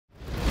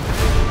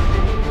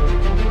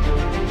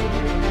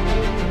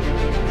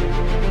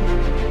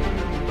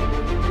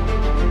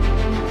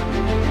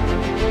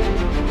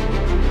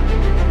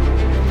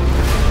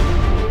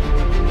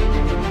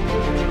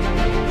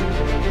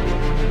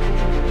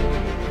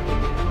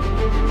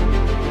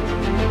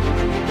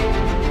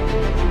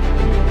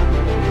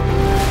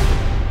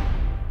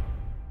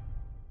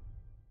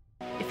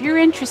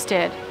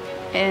interested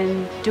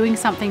in doing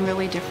something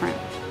really different,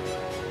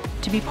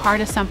 to be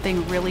part of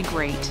something really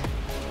great,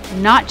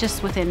 not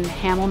just within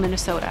Hamel,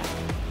 Minnesota,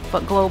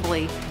 but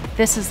globally,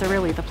 this is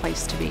really the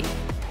place to be.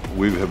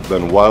 We have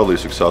been wildly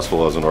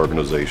successful as an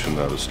organization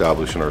at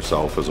establishing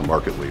ourselves as a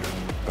market leader.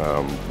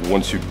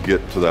 Once you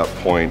get to that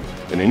point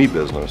in any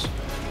business,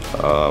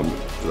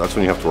 that's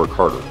when you have to work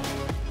harder.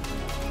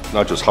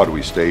 Not just how do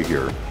we stay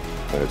here,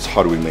 it's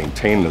how do we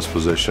maintain this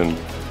position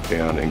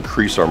and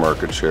increase our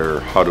market share,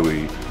 how do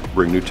we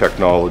bring new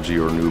technology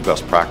or new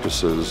best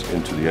practices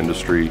into the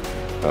industry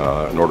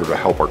in order to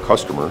help our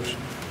customers.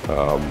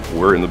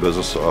 We're in the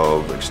business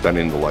of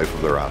extending the life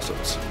of their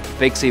assets.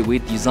 Basically, we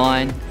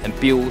design and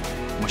build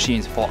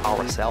machines for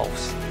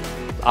ourselves.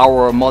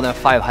 Our more than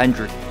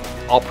 500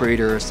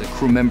 operators and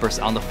crew members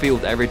on the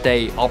field every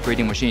day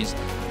operating machines,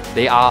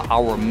 they are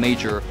our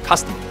major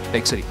customer,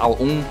 basically our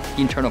own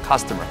internal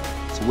customer.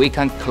 So we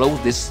can close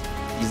this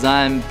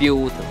design,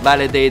 build,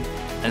 validate,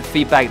 and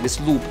feedback this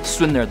loop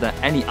sooner than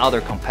any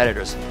other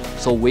competitors.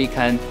 So we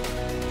can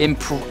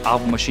improve our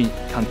machine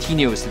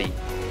continuously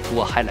to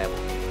a high level.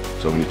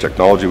 So any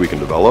technology we can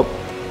develop,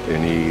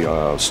 any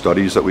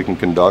studies that we can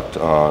conduct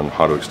on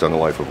how to extend the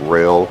life of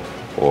rail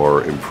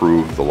or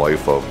improve the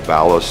life of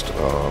ballast,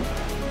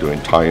 doing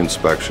tie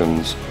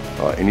inspections,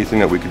 anything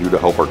that we can do to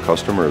help our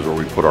customers where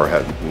we put our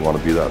head. We want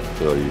to be that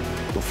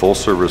the full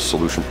service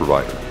solution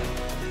provider.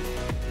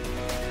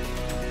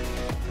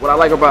 What I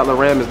like about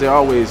Loram is they're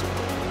always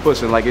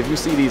pushing. Like if you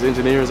see these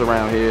engineers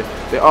around here,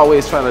 they're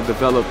always trying to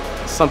develop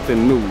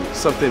something new,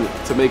 something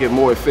to make it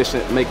more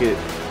efficient, make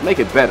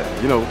it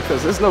better, you know,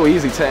 because it's no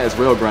easy task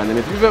rail grinding.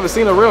 If you've ever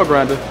seen a rail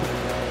grinder,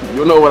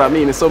 you'll know what I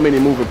mean. There's so many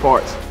moving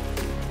parts.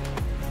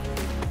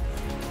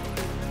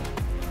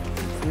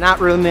 Not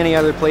really many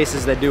other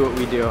places that do what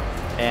we do,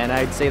 and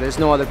I'd say there's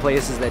no other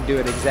places that do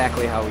it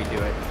exactly how we do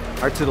it,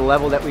 or to the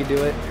level that we do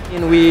it.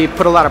 And we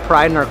put a lot of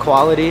pride in our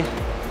quality.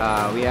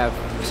 We have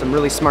some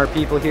really smart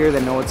people here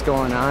that know what's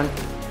going on.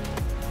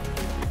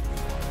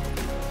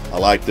 I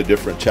like the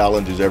different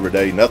challenges every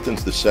day.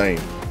 Nothing's the same.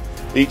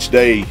 Each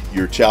day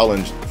you're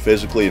challenged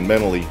physically and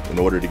mentally in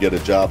order to get a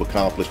job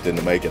accomplished and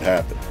to make it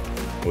happen.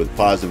 With a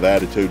positive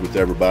attitude with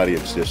everybody,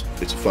 it's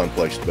a fun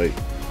place to be.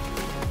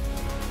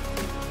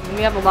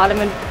 We have a lot of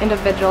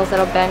individuals that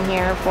have been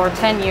here for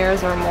 10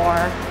 years or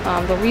more.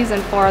 The reason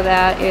for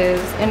that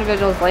is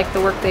individuals like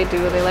the work they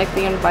do, they like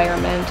the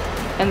environment,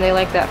 and they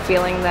like that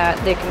feeling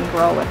that they can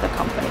grow with the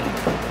company.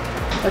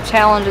 The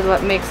challenge is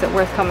what makes it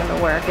worth coming to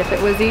work. If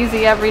it was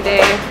easy every day,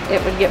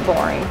 it would get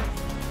boring.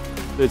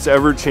 It's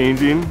ever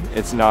changing.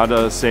 It's not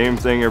a same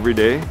thing every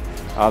day.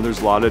 There's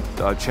a lot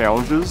of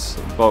challenges,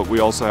 but we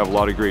also have a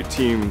lot of great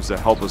teams that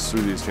help us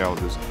through these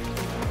challenges.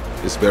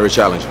 It's very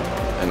challenging,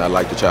 and I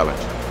like the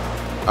challenge.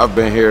 I've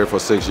been here for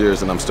 6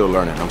 years and I'm still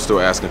learning. I'm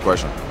still asking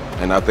questions.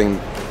 And I think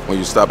when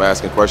you stop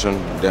asking questions,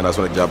 then that's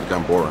when the job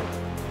becomes boring.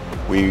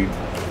 We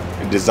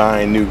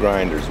design new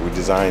grinders, we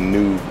design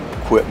new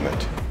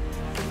equipment,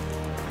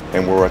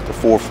 and we're at the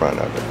forefront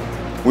of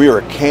it. We are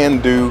a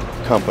can-do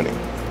company.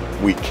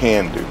 We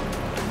can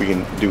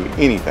do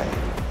anything.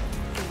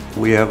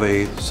 We have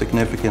a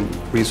significant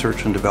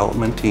research and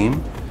development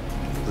team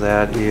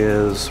that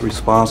is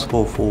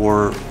responsible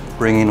for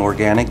bringing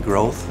organic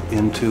growth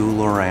into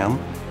Loram.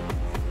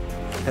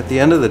 At the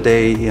end of the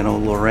day, you know,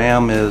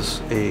 Loram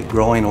is a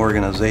growing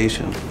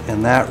organization,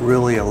 and that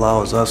really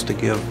allows us to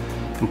give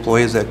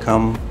employees that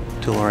come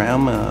to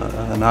Loram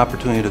an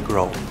opportunity to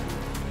grow.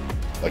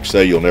 Like I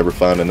say, you'll never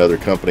find another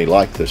company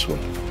like this one.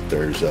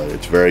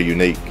 It's very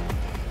unique.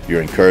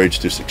 You're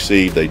encouraged to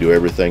succeed. They do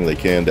everything they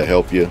can to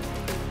help you.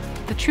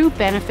 The true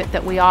benefit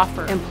that we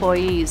offer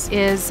employees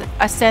is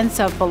a sense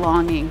of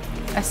belonging,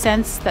 a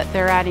sense that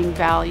they're adding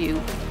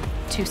value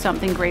to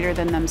something greater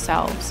than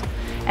themselves.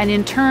 And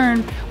in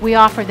turn, we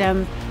offer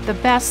them the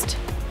best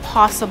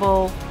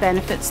possible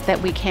benefits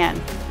that we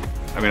can.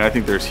 I mean, I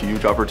think there's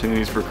huge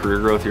opportunities for career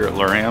growth here at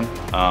Loram,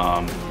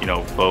 you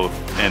know, both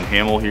in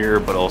Hamel here,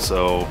 but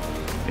also,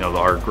 you know,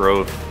 our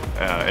growth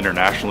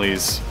internationally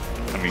is,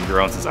 I mean,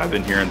 grown since I've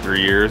been here in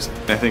 3 years.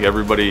 I think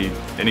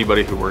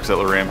anybody who works at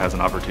Loram has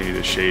an opportunity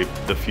to shape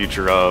the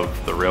future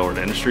of the railroad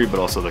industry, but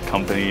also the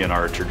company and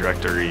our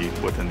trajectory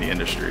within the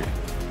industry.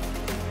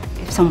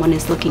 If someone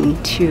is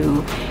looking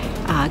to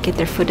get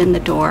their foot in the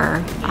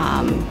door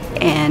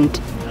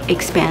and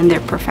expand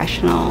their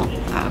professional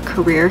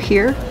career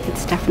here,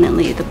 it's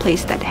definitely the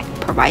place that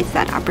provides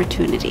that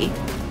opportunity.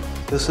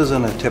 This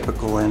isn't a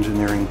typical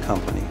engineering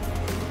company.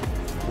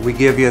 We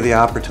give you the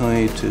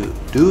opportunity to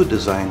do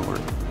design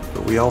work,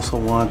 but we also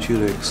want you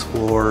to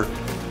explore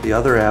the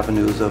other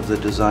avenues of the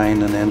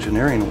design and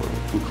engineering work,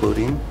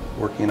 including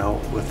working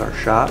out with our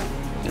shop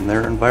in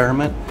their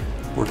environment,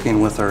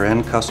 working with our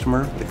end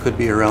customer that could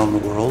be around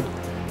the world,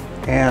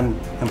 and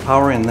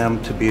empowering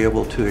them to be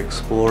able to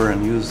explore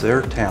and use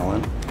their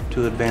talent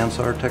to advance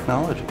our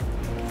technology.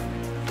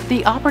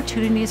 The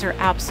opportunities are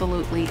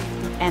absolutely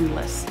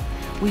endless.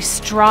 We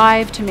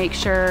strive to make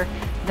sure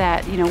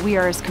that, you know, we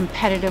are as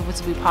competitive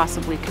as we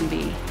possibly can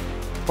be.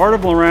 Part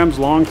of Loram's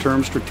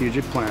long-term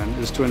strategic plan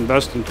is to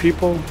invest in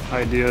people,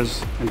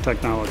 ideas, and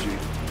technology.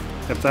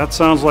 If that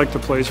sounds like the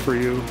place for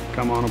you,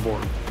 come on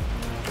aboard.